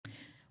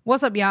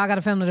What's up, y'all? I got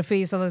a film to the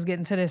feed, so let's get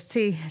into this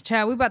tea.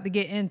 Chad, we about to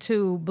get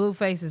into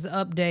Blueface's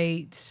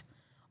updates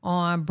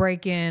on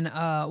breaking,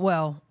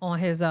 on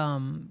his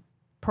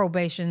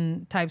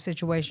probation type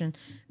situation.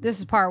 This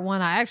is part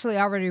one. I actually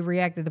already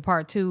reacted to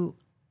part two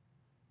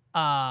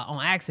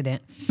on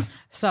accident.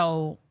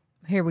 So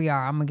here we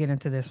are. I'm gonna get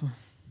into this one.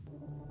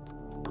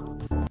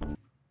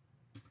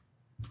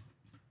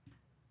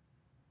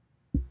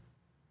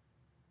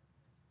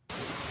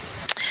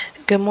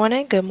 Good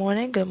morning, good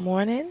morning, good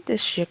morning.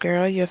 This is your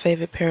girl, your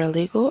favorite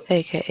paralegal,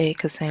 aka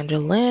Cassandra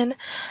Lynn,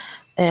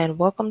 and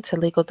welcome to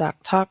Legal Doc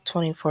Talk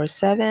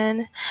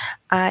 24/7.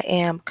 I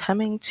am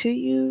coming to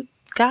you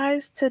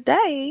guys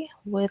today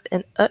with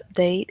an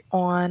update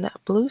on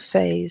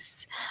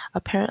Blueface.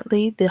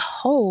 Apparently, the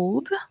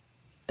hold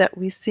that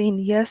we seen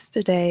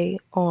yesterday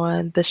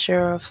on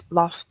the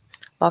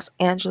Los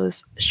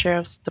Angeles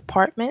Sheriff's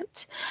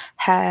Department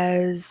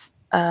has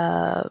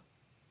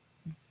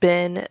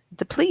been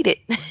depleted.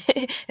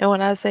 And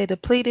when I say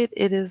depleted,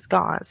 it is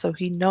gone. So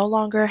he no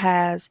longer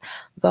has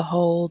the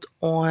hold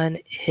on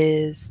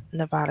his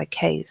Nevada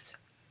case.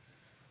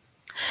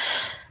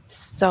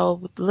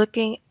 So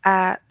looking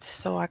at,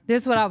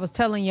 This is what I was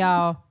telling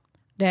y'all,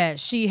 that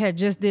she had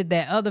just did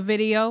that other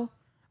video.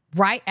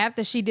 Right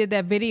after she did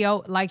that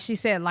video, like she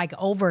said, like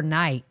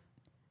overnight,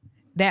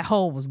 that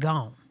hole was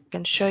gone. I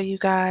can show you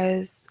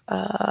guys,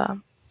 it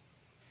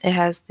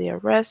has the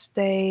arrest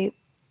date,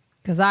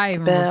 because I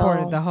even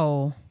reported the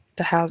whole,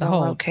 the housing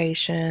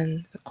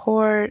location, the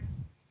court,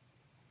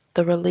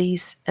 the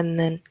release, and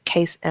then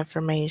case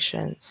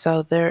information.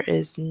 So there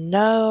is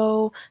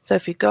no, so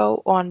if you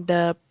go on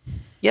the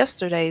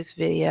yesterday's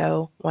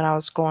video, when I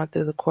was going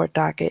through the court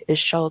docket, it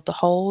showed the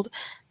hold.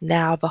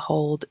 Now the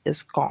hold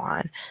is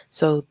gone.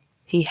 So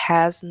he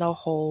has no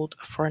hold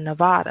for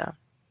Nevada.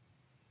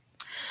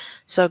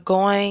 So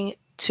going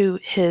to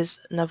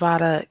his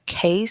Nevada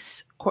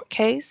court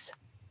case,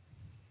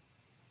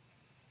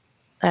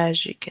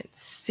 as you can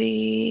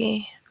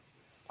see,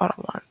 I don't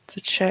want to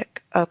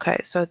check.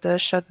 Okay, so it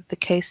does show that the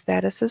case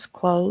status is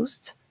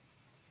closed.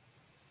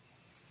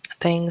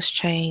 Things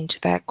change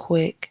that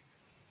quick.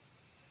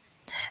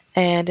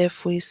 And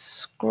if we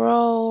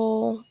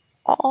scroll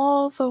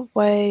all the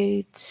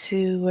way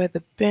to where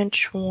the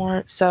bench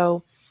warrant,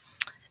 so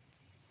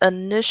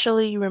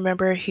initially, you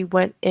remember he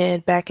went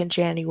in back in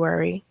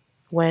January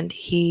when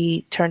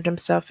he turned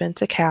himself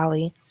into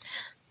Cali.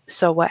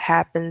 So what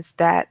happens,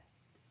 that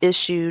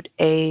issued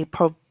a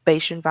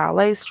probation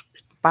violation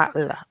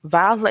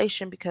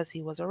because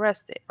he was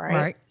arrested,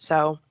 right?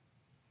 So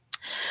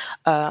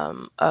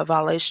a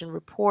violation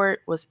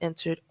report was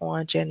entered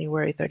on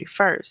January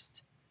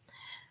 31st.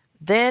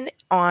 Then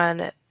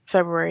on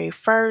February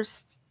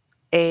 1st,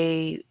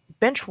 a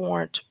bench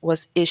warrant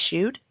was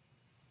issued.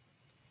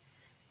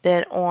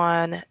 Then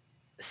on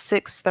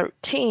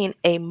 6/13,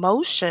 a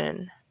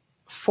motion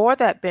for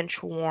that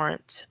bench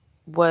warrant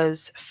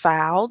was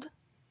filed.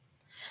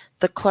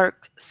 The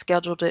clerk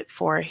scheduled it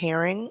for a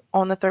hearing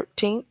on the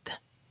 13th,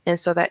 and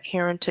so that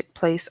hearing took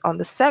place on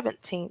the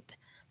 17th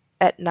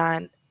at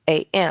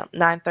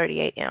 9:30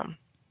 a.m.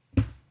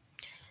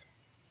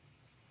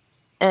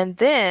 And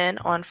then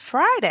on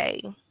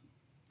Friday,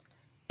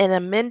 an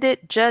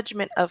amended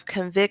judgment of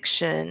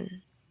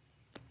conviction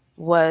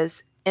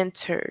was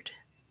entered.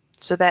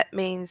 So that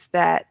means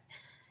that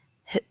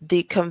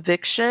the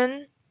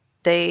conviction,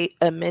 they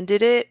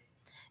amended it.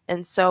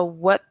 And so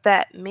what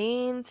that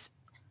means,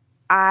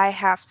 I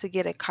have to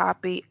get a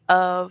copy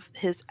of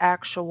his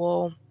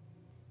actual,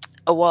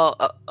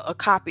 a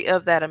copy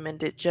of that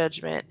amended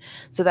judgment,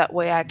 so that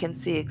way I can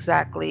see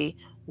exactly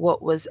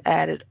what was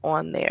added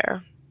on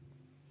there.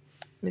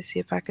 Let me see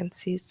if I can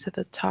see to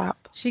the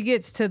top. She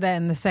gets to that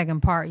in the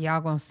second part.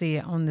 Y'all gonna see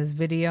it on this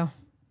video.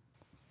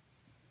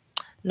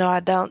 No,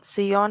 I don't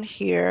see on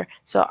here.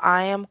 So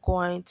I am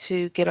going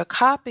to get a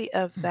copy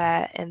of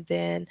that and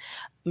then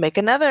make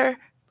another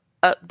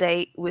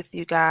update with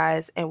you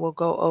guys, and we'll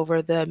go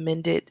over the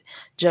amended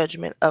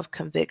judgment of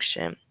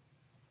conviction.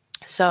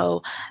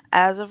 So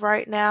as of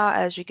right now,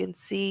 as you can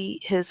see,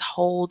 his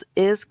hold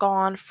is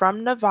gone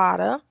from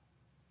Nevada.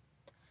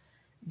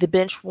 The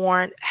bench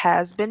warrant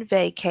has been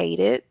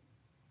vacated,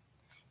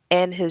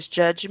 and his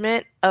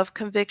judgment of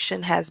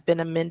conviction has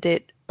been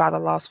amended by the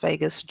Las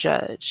Vegas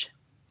judge.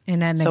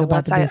 And that nigga so about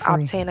once to be I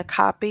free. obtain a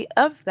copy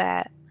of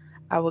that,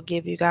 I will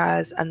give you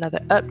guys another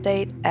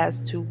update as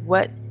to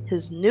what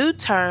his new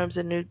terms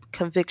and new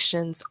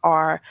convictions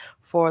are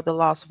for the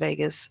Las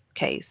Vegas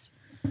case.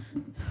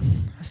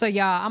 So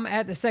y'all, I'm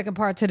at the second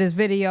part to this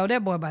video.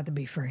 That boy about to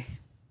be free.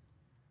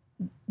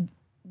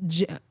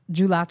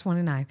 July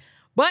 29th.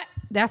 But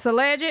that's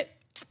alleged.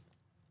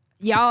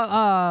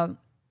 Y'all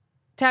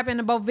tap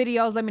into both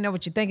videos. Let me know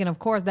what you're thinking, of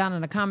course, down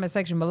in the comment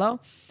section below.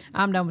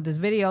 I'm done with this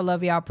video.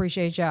 Love y'all.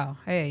 Appreciate y'all.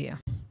 Hey, yeah.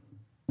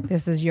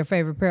 This is your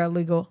favorite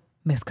paralegal,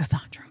 Miss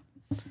Cassandra.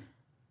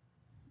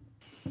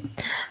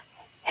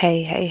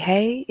 Hey, hey,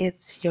 hey.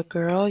 It's your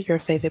girl, your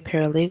favorite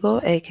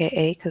paralegal,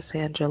 aka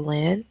Cassandra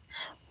Lynn.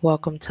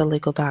 Welcome to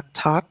Legal Doc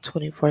Talk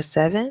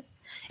 24/7.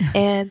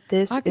 And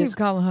this I keep is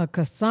calling her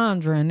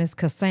Cassandra, and it's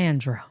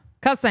Cassandra.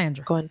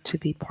 Cassandra. going to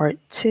be part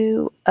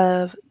 2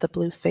 of the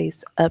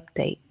Blueface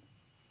update.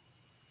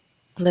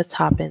 Let's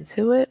hop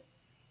into it.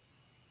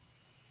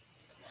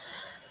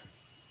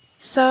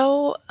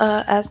 So,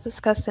 as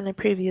discussed in a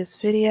previous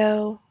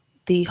video,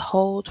 the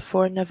hold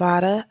for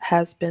Nevada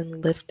has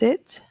been lifted.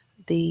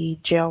 The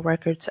jail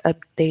records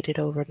updated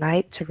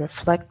overnight to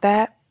reflect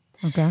that.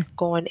 Okay.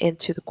 Going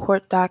into the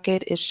court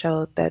docket, it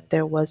showed that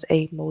there was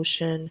a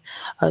motion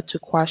to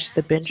quash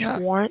the bench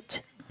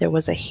warrant. There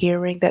was a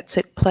hearing that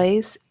took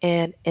place,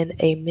 and an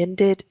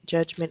amended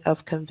judgment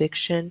of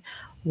conviction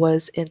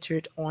was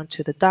entered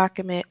onto the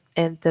document,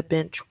 and the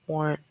bench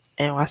warrant,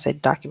 and when I say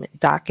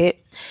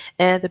docket,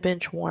 and the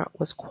bench warrant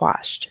was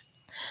quashed.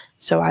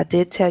 So I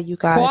did tell you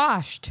guys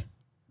Quashed.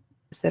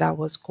 that I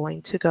was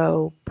going to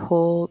go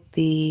pull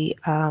the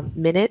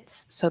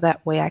minutes so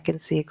that way I can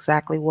see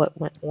exactly what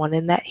went on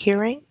in that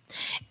hearing.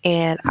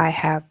 And I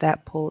have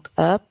that pulled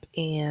up,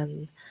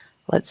 and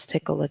let's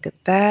take a look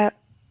at that.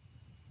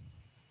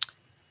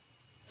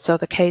 So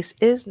the case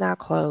is now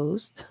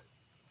closed.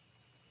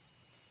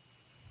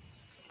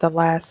 The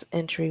last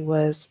entry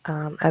was,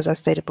 as I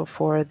stated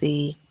before,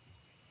 the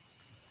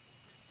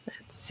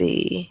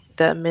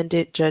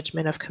amended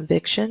judgment of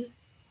conviction.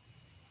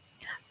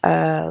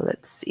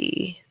 Let's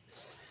see.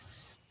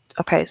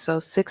 Okay, so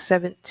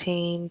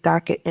 617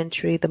 docket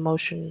entry, the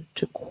motion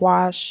to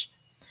quash,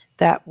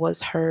 that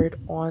was heard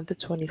on the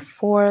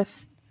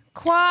 24th.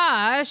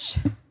 Quash.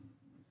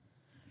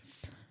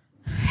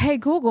 Hey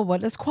Google,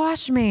 what does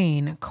quash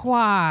mean?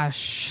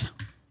 Quash.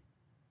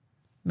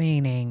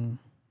 Meaning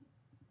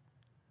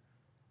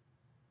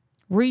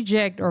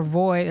reject or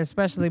void,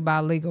 especially by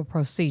legal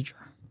procedure.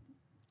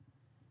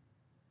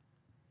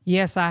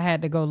 Yes, I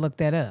had to go look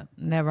that up.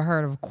 Never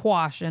heard of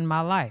quash in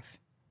my life.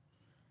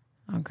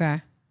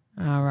 Okay.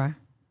 All right.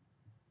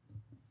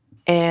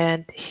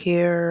 And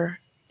here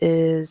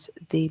is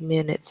the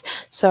minutes.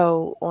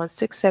 So on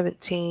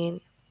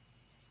 617,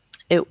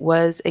 it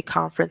was a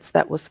conference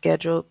that was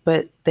scheduled,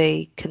 but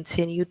they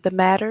continued the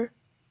matter.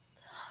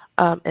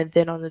 And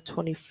then on the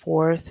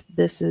 24th,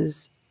 this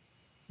is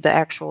the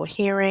actual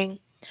hearing.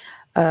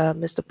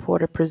 Mr.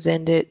 Porter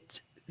presented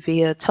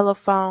via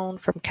telephone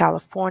from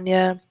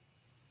California.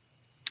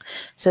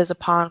 Says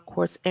upon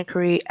court's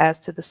inquiry as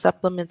to the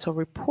supplemental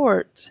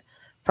report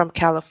from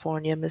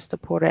California,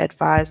 Mr. Porter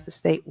advised the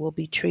state will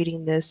be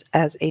treating this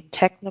as a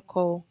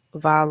technical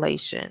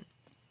violation.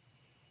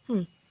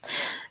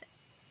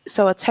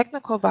 So a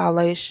technical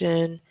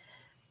violation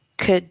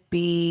could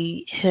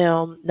be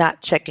him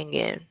not checking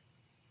in.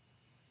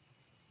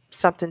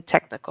 Something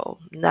technical,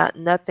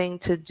 nothing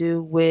to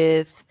do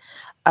with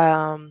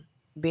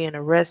being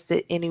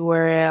arrested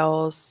anywhere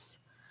else.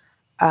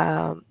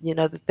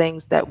 The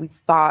things that we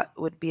thought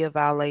would be a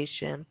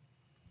violation.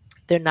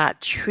 They're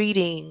not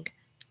treating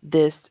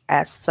this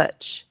as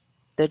such.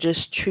 They're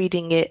just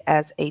treating it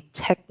as a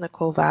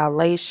technical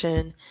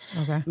violation,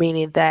 Okay.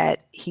 meaning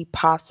that he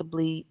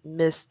possibly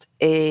missed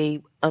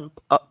an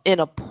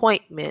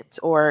appointment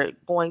or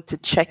going to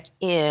check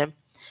in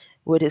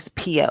with his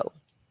PO.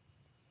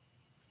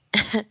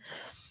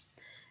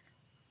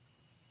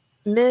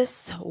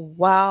 Miss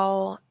Waldeveld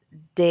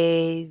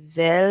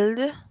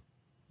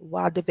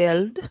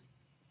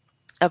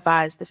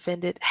advised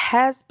defendant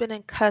has been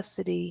in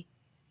custody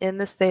in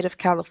the state of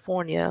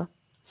California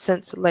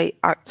since late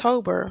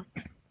October,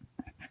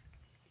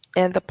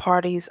 and the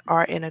parties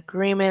are in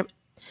agreement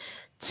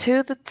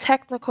to the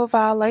technical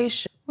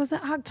violation. Was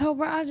it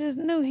October? I just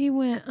knew he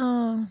went.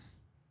 I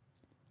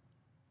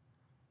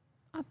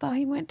thought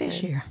he went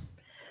this year.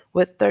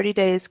 With 30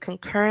 days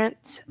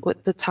concurrent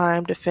with the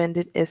time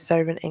defendant is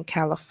serving in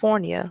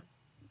California.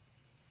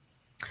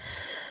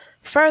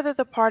 Further,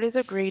 the parties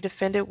agree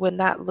defendant would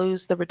not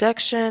lose the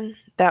reduction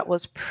that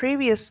was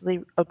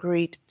previously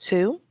agreed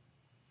to.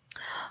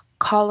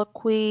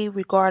 Colloquy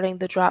regarding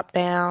the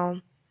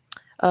drop-down.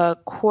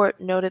 Court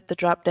noted the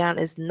drop-down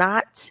is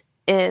not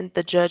in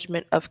the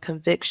judgment of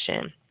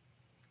conviction.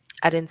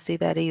 I didn't see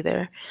that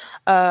either.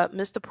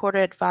 Mr. Porter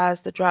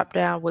advised the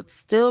drop-down would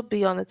still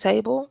be on the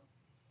table.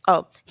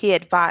 Oh, he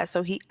advised.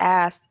 So he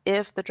asked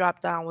if the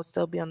drop-down would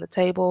still be on the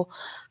table.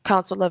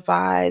 Counsel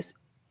advised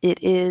it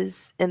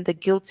is in the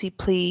guilty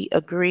plea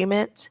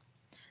agreement.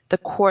 The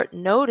court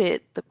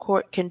noted the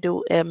court can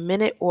do a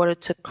minute order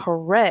to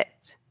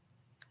correct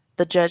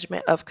the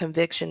judgment of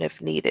conviction if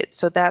needed.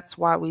 So that's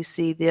why we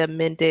see the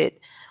amended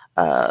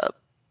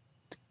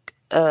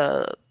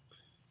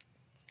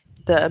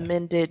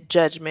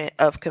judgment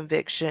of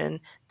conviction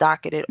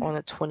docketed on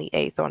the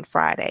 28th on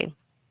Friday.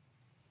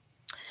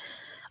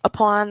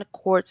 Upon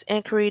court's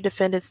inquiry,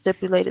 defendant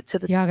stipulated to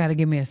the Y'all got to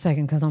give me a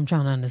second because I'm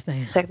trying to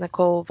understand.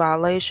 Technical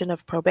violation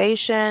of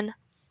probation.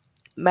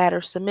 Matter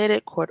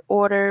submitted, court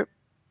ordered,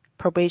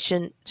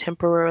 probation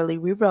temporarily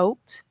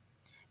revoked,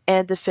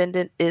 and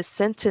defendant is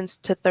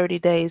sentenced to 30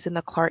 days in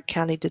the Clark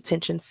County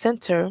Detention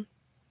Center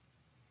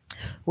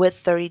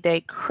with 30-day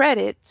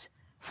credit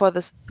for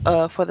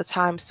the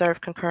time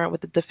served concurrent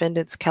with the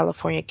defendant's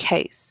California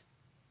case.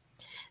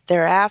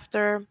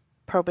 Thereafter,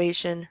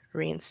 probation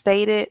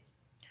reinstated.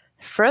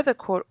 Further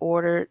court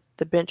ordered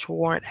the bench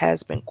warrant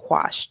has been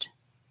quashed.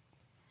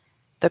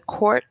 The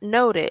court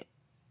noted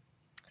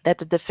that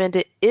the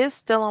defendant is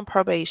still on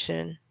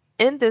probation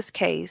in this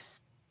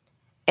case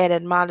and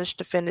admonished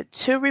defendant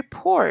to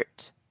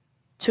report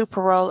to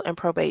parole and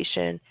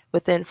probation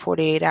within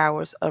 48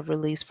 hours of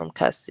release from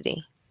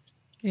custody.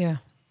 Yeah.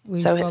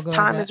 So his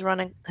time is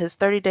running, his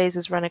 30 days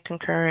is running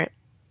concurrent.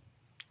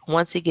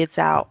 Once he gets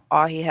out,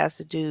 all he has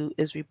to do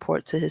is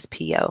report to his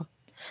PO.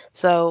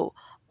 So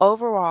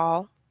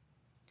overall,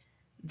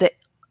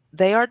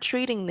 they are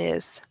treating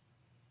this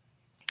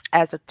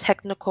as a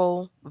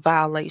technical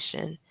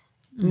violation,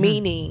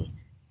 meaning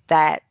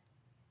that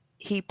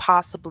he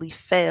possibly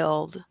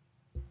failed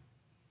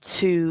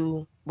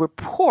to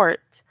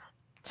report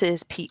to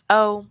his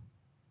PO,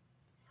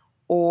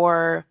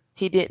 or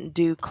he didn't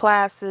do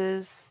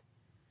classes.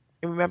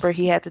 Remember,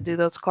 he had to do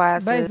those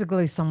classes.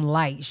 Basically some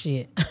light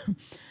shit.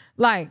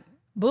 Like,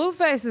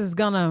 Blueface is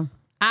gonna,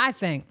 I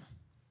think,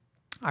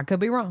 I could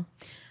be wrong,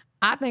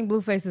 I think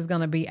Blueface is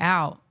gonna be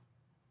out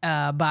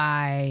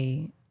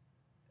by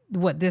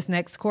this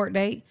next court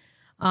date.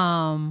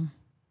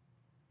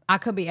 I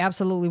could be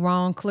absolutely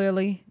wrong.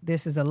 Clearly,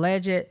 this is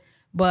alleged,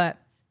 but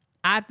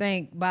I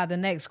think by the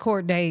next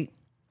court date,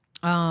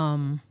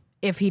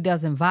 if he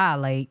doesn't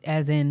violate,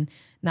 as in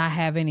not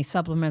have any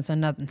supplements or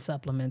nothing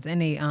supplements,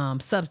 any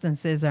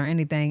substances or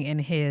anything in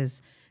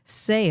his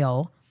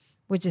cell,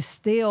 which is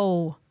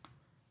still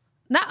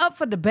not up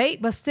for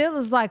debate, but still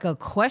is like a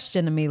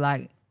question to me,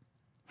 like,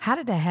 how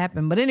did that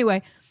happen? But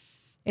anyway,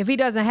 if he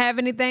doesn't have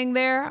anything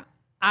there,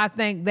 I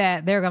think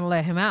that they're going to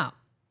let him out.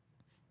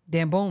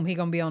 Then boom, he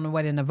going to be on the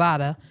way to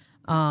Nevada.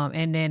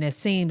 And then it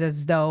seems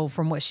as though,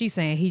 from what she's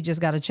saying, he just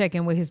got to check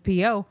in with his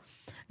PO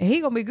and he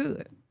going to be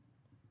good.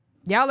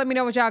 Y'all let me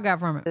know what y'all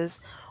got from it.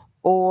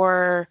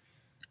 Or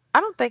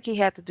I don't think he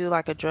had to do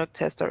like a drug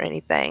test or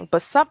anything,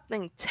 but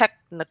something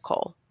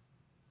technical.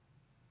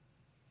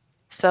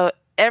 So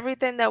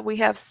everything that we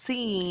have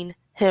seen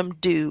him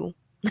do,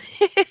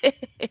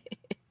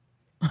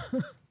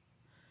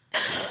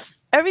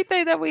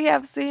 everything that we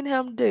have seen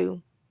him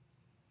do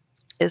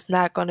is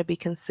not going to be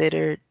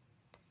considered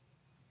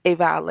a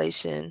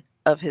violation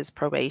of his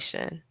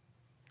probation.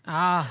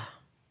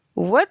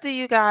 What do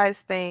you guys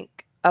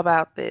think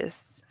about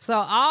this? So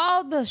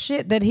all the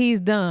shit that he's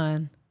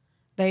done,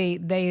 they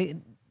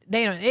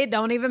don't, it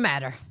don't even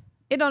matter.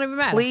 It don't even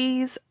matter.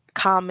 Please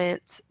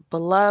comment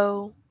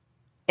below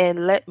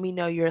and let me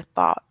know your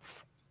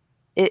thoughts.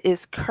 It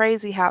is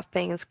crazy how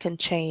things can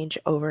change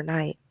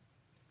overnight.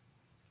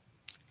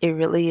 It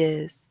really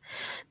is.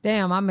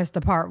 Damn, I missed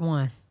the part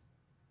 1.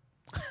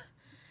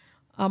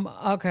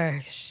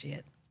 Okay,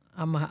 shit.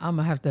 I'm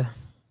gonna have to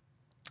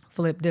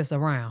flip this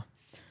around.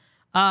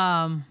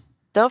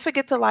 Don't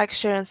forget to like,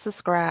 share, and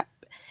subscribe.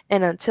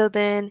 And until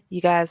then,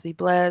 you guys be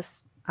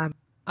blessed. All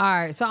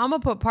right, so I'm gonna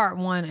put part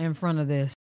 1 in front of this.